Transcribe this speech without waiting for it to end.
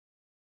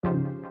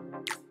Hello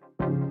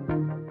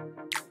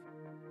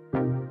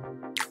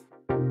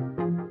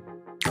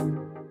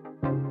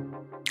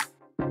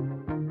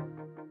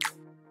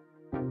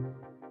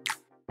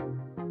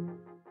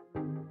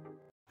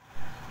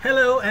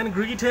and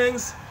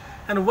greetings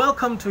and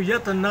welcome to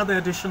yet another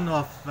edition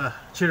of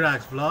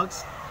Chirag's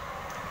vlogs.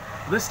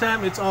 This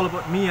time it's all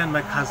about me and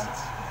my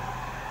cousins.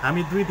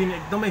 हामी दुई दिन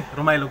एकदमै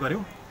रमाइलो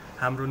गर्यौं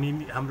हाम्रो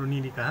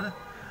निनी कहाँ.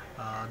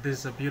 This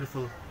is a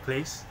beautiful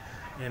place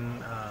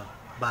in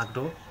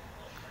Bagdo.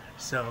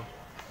 So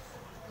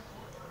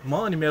म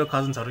अनि मेरो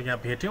कजन्सहरु यहाँ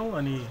भेट्यौं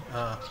अनि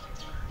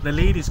the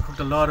ladies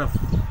cooked a lot of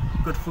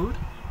good food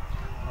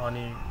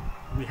अनि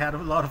we had a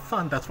lot of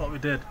fun. That's what we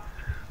did.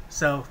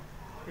 So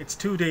it's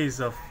 2 days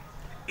of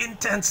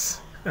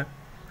intense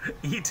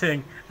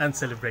eating and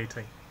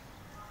celebrating.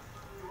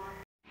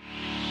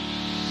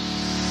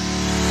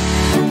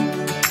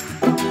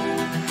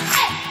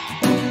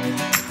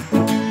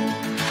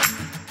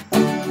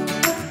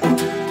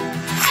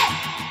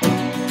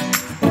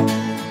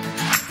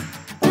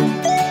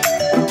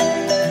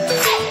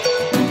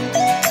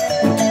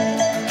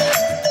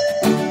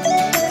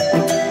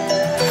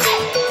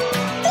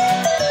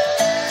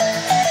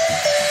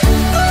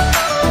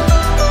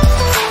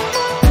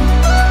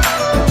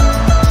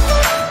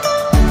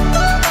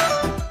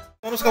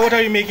 What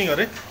are you making,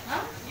 Ore?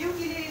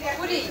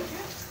 Puri.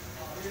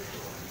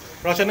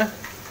 Rachana?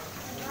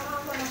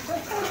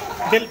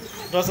 Bel,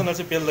 Rachana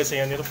चाहिँ बेल्दैछ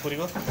यहाँनिर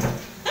पुरीको.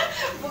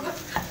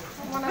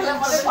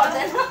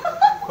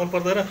 मन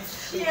पर्दैन?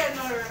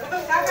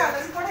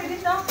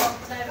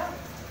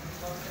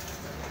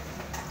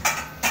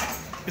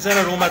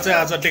 बिचारा रोमा चाहिँ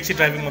आज taxi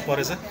ड्राइभिङमा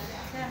परेछ.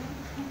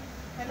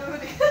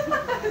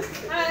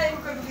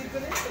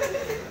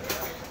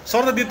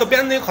 सरदा दिदी त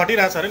बिहानै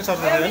खटिरहेछ अरे नि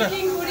सरदा दिदी हैन?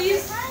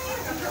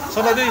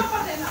 सरदा दिदी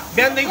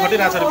बिहानै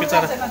खटिरहेछ अरे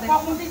बिचारा.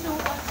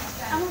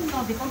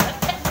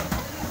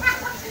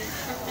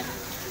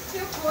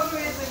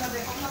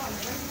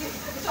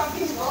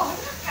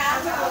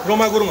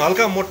 रोमा गुरुङ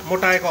हल्का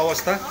मोटाएको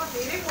अवस्था.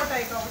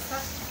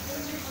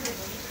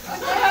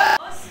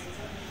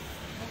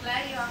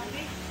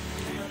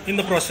 In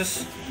the process.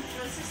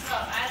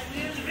 I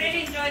will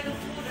really enjoy the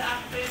food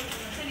after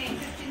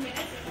 15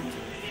 minutes.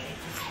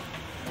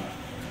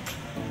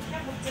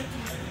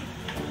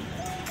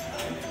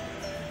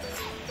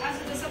 आज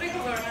त सबैको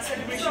घरमा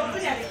सेलिब्रेसन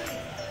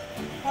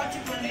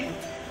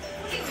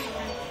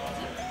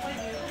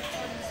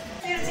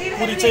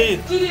पुरी चाहिँ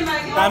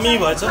दामी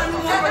भएछ.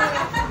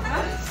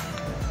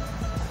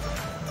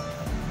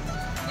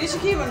 You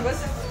should keep one,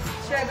 what's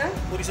Shraddha?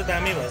 पुरी चाहिँ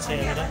दामी भएछ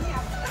यहाँनिर.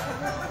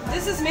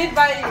 This is made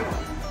by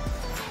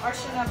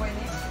Archana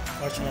Baini.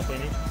 Archana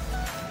Baini.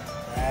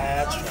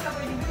 That's right.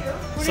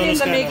 Puri in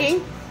the making.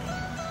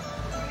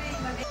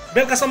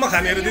 बेलुकासम्म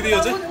खाने अरे दिदी यो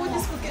चाहिँ.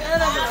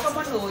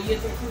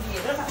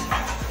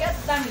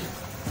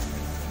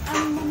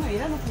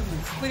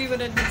 Puri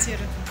बनाउने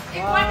छेरो.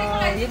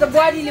 यो त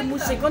बुहारीले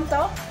मुछेको नि त.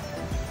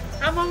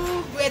 आमा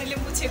बुहारीले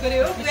मुछेको रे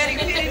हो.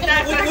 बुहारीको फेरि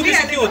पुरी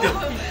चाहिँ के हो त्यो?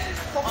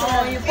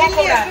 यो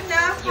पकोडा.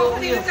 यो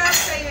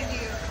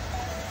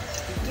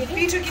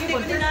Peter के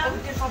भन्दैन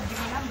त्यो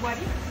सब्जीको नाम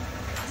बुहारी.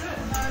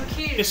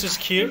 This is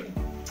kheer.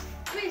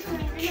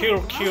 Kheer.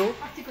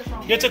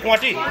 यो चाहिँ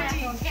क्वाटी.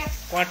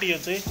 क्वाटी यो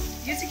चाहिँ.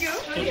 यो चाहिँ के हो?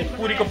 यो चाहिँ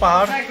पुरीको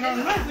पहाड.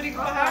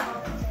 पुरीको पहाड.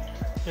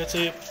 यो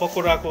चाहिँ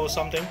पकोडाको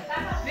समथिङ.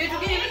 Peter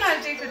के पनि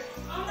हाल्छ एक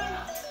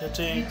यो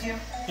चाहिँ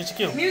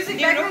के हो? Music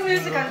background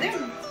music हाल्दिम.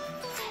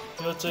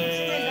 यो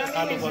चाहिँ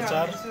आलु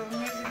बजार.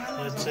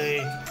 यो चाहिँ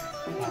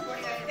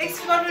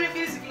एक्सप्लोरर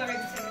म्युजिक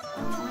लगाइदिन्छ.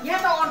 यहाँ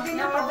त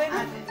अर्दैन पर्दैन.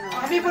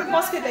 हामी पर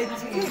बस्के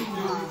ल्याइदिन्छ कि.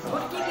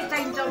 अरु के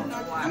चाहिन्छ?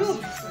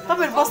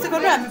 तपाईहरु बस्दै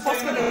गर्नु हामी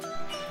बस्के ल्याइ.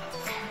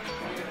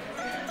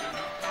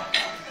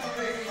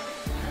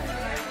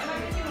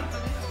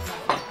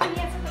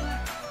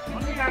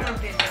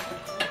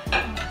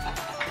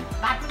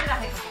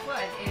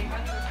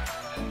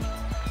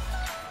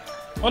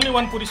 Only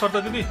one puri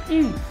sarda didi.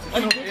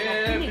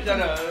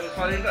 बिचारा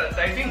शरीर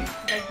डाइटिङ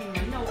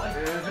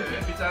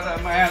बिचारा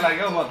माया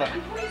लाग्यो म त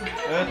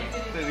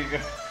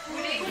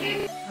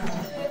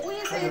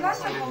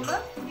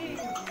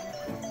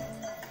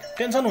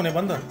टेन्सन हुने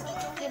भन्दा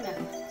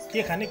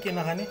के खाने के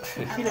नखाने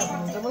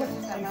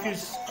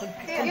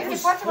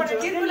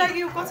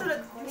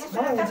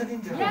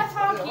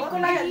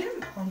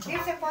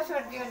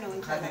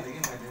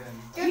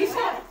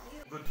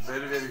Good,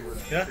 very good.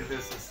 Yeah.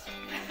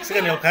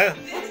 Second help खायो.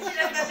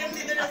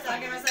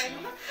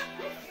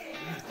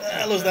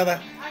 Hello दादा.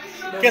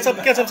 केचप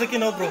चाहिँ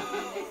किन हो ब्रो?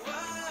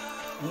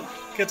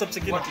 केचप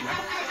चाहिँ किन?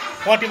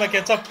 क्वाटीमा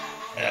ketchup.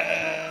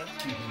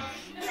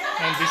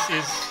 And this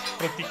is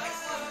Pratik.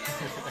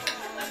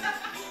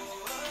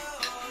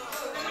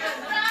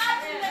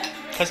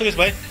 खासो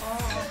भाइ.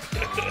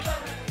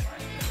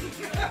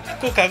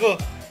 को खाको?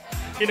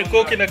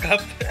 किन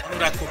कप?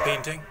 अनुरागको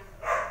पेन्टिङ.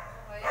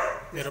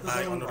 मेरो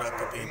भाइ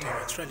अनुरागको painting.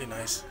 It's really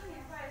nice.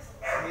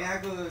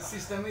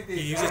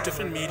 He uses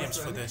different mediums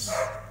for this.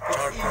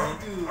 Charcoal,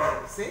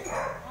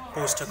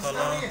 poster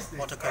color,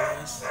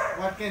 watercolors.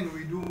 What can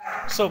we do?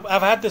 So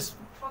I've had this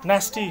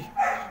nasty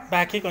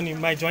backache, and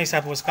my joint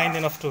sap was kind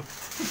enough to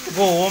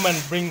go home and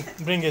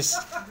bring his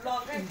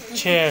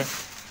chair.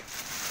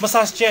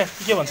 Massage chair.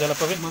 के भन्छ होला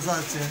Praveen?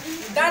 Massage chair.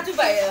 दाजु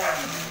भाइ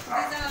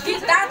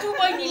दाजु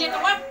बहिनीले त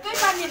वाक्कै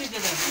पार्ने रहेछ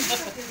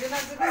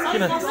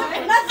किन?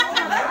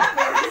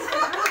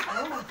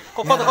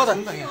 कता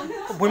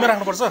भुइँमा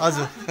राख्नुपर्छ?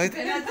 हजुर खै त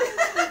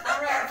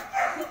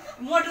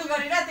मोडल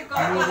गरेर त्यो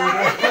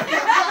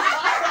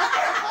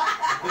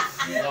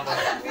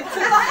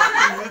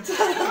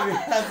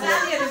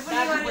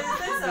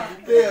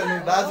त्यही हो नि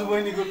दाजु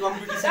बहिनीको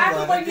कम्पिटिसन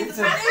भएर के छ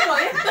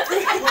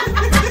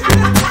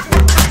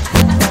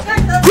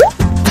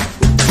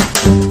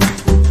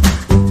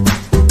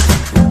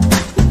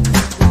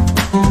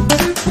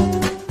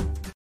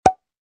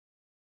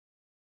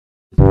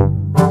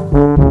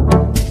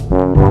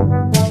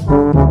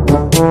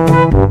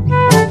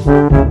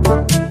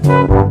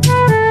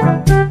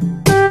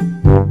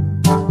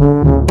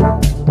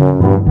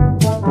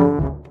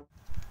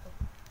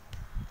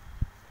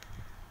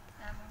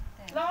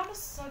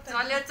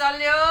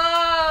चल्यो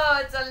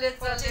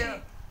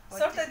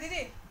सर्ट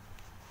दिदी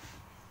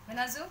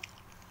भेनाजु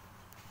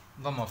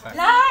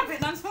ला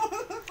भेनाजु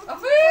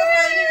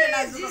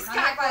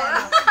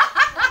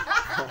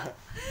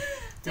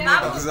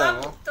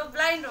तो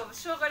ब्लाइन्ड हो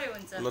शो गरे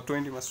हुन्छ ल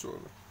 20 मा शो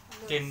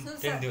 10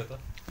 दियो त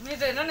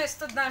मेरो हेर्न न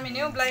यस्तो दामी नि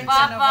हो ब्लाइन्ड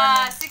बाबा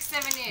 6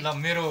 7 8 ल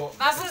मेरो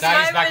बाबु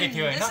चाइल्ड बाकी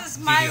थियो हैन दिस इज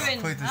माय विन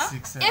खै त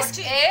 6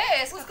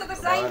 यसको त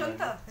ब्लाइन्ड हो नि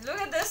त look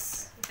at this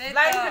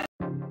blind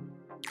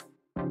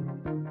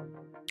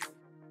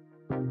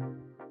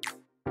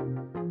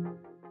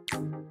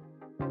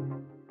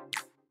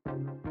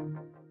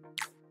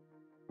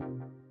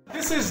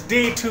This is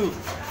day 2.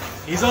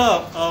 हिजो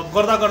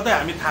गर्दा गर्दै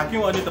हामी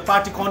थाक्यौँ अनि the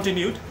party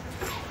continued.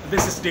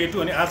 This is day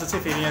 2 अनि आज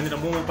चाहिँ फेरि यहाँनिर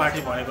मोमो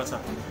पार्टी भनेको छ.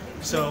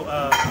 So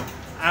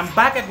I'm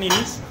back at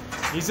Nini's.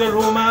 हिजो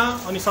रोमा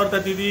अनि सरता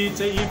दिदी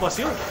चाहिँ यही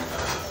बस्यो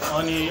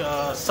अनि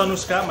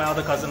Sanushka, my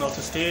other cousin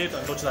also stayed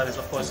and Lochadar is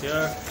of course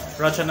here.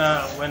 Rachana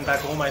went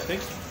back home I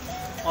think.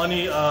 अनि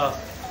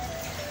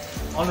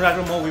Anurag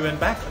and Mo we went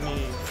back and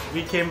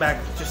we came back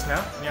just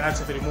now. अनि आज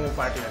चाहिँ फेरि मोमो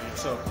पार्टी भनेको.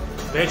 So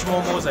veg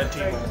momos and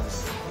tea momos.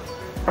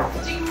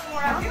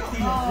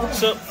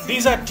 So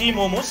these are tea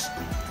momos.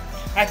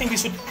 I think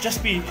this would just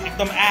be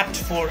एकदम apt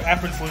for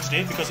April Fool's Day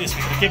because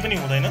यसभित्र केही पनि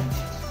हुँदैन.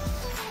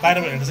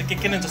 बाहिरबाट हेर्दा चाहिँ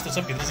के नै जस्तो छ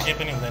भित्र चाहिँ केही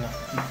पनि हुँदैन.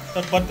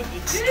 But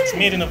it's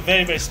made in a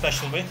very very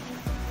special way.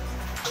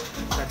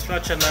 That's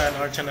Rachana and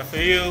Archana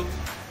for you.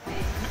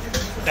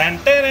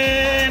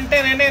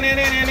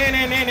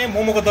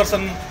 मोमोको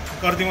दर्शन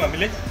गरिदिउँ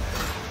हामीले.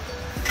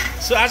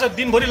 So आज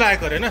दिनभरि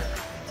लागेको अरे हैन?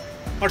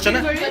 Archana?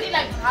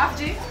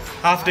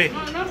 Half day. No,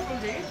 not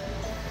full day.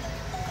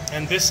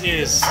 And this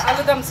is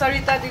Aludam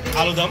Sarita didi.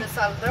 Aludam.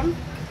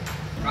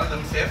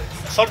 Aludam chef.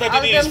 Sarita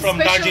didi is Aludam from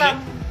special, Darjeeling.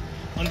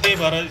 And त्यही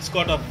भएर it's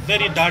got a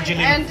very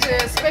Darjeeling. And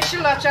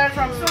special achar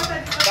from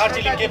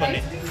Darjeeling के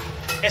भन्ने?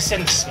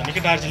 Essence भन्ने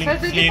कि Darjeeling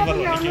flavor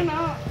भन्ने के?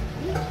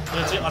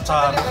 यो चाहिँ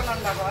अचार.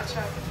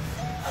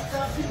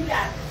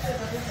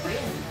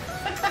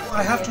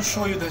 I have to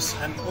show you this,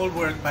 an old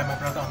work by my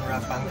brother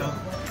Chirag Bangdel.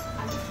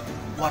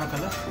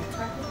 Watercolor,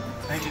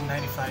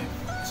 1995.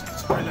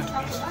 It's a brilliant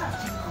piece.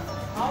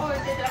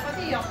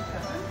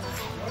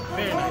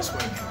 Very nice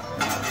work.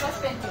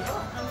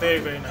 Very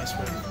very nice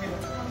work.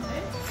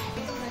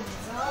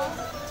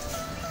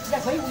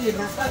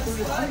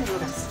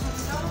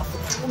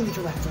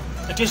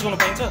 Taste गर्नु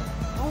पाइन्छ?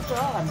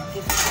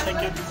 Thank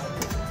you.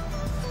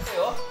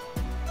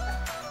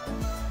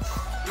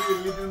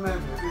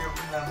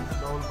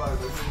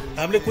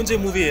 हामीले कुन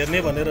चाहिँ मुभी हेर्ने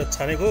भनेर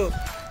छानेको.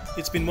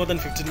 It's been more than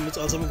 15 minutes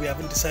also we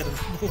haven't decided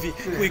the movie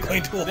we're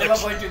going to watch. Never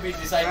going to be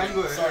decided.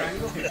 Sorry.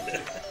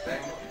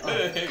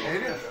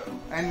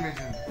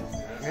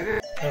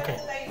 Okay,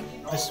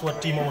 this is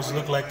what tea momos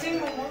look like.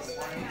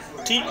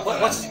 Tea?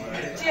 What's?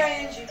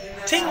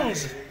 Tings!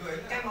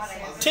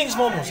 Tings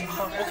momos.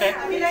 Okay.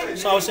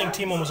 So I was saying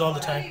tea momos all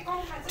the time.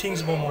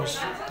 Tings momos.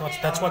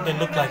 That's what they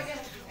look like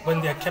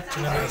when they are kept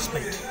in a nice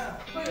plate.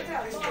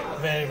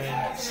 Very, very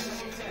nice.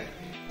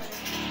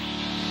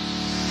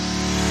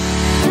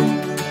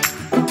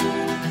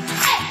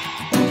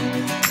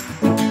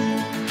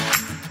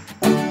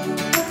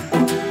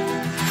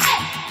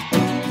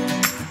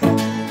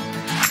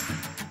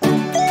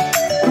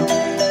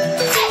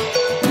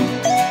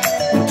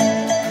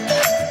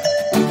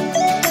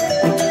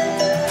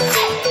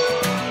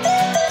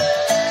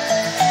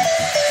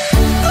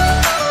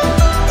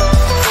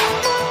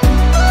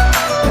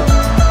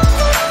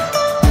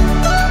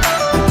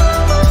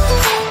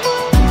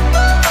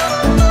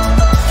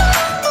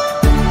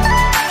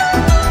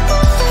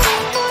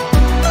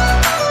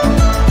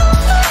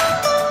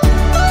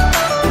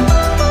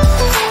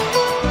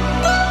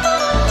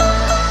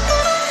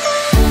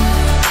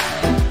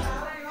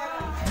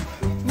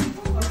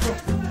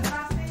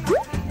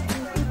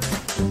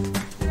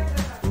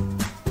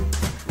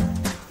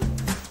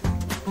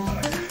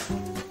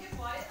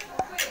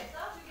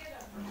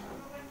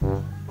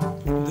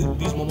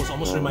 These momos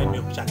almost remind me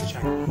of Jackie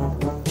Chan.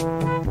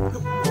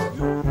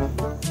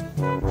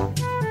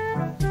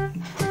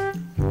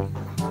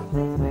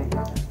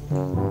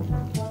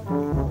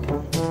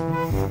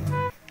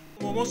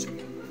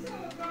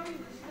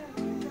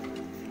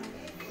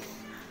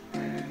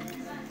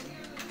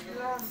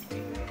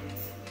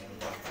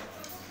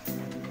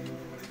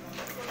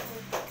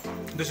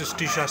 This is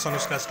Tisha,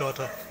 Sanuska's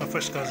daughter, my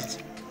first cousin's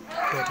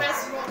daughter.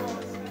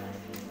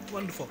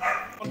 Wonderful.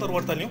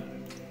 अन्तर्वार्ता लिउँ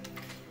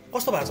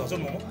कस्तो भएको छ हजुर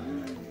momo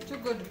Too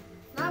good.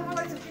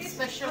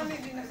 Special.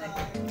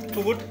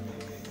 To good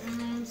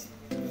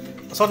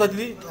सदा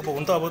दिदी अब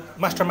हुन त अब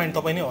मास्टर माइन्ड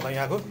तपाईँ नै होला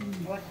यहाँको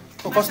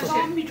कस्तो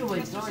मिठो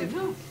भइन्छ होइन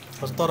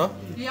हजुर तर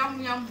Yum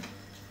yum.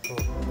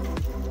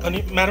 अनि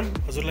म्याडम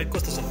हजुरलाई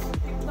कस्तो छ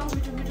एकदम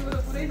मिठो मिठो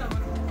पुरै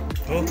नगर्नु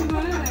हो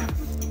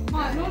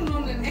नो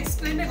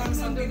एक्सप्लेन नै गर्न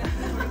सक्दिनँ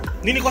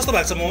निनी कस्तो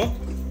भएको छ मोमो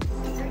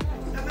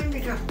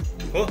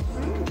हो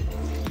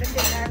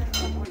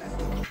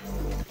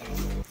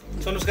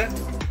सनुस्का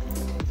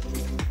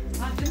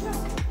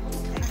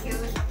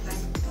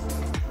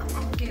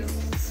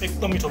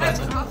एकदम मिठो भएको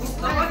छ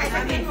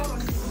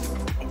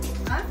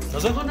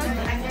हजुर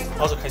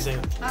हजुर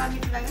खाइसक्यो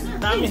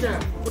दामी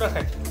पुरा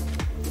खाए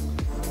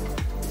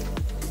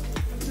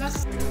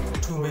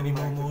Too many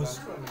momos.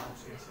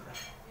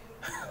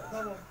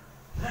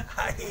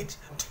 I ate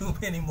too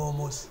many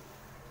momos.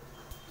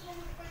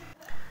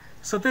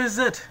 So this is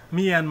it.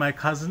 Me and my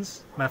cousins,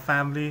 my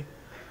family,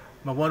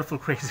 my wonderful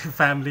crazy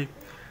family.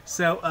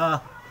 So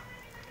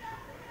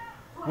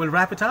we'll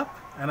wrap it up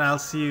and I'll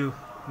see you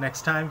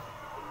next time.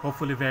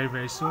 Hopefully very,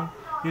 very soon.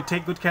 You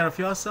take good care of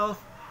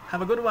yourself.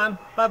 Have a good one.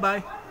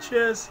 Bye-bye.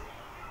 Cheers.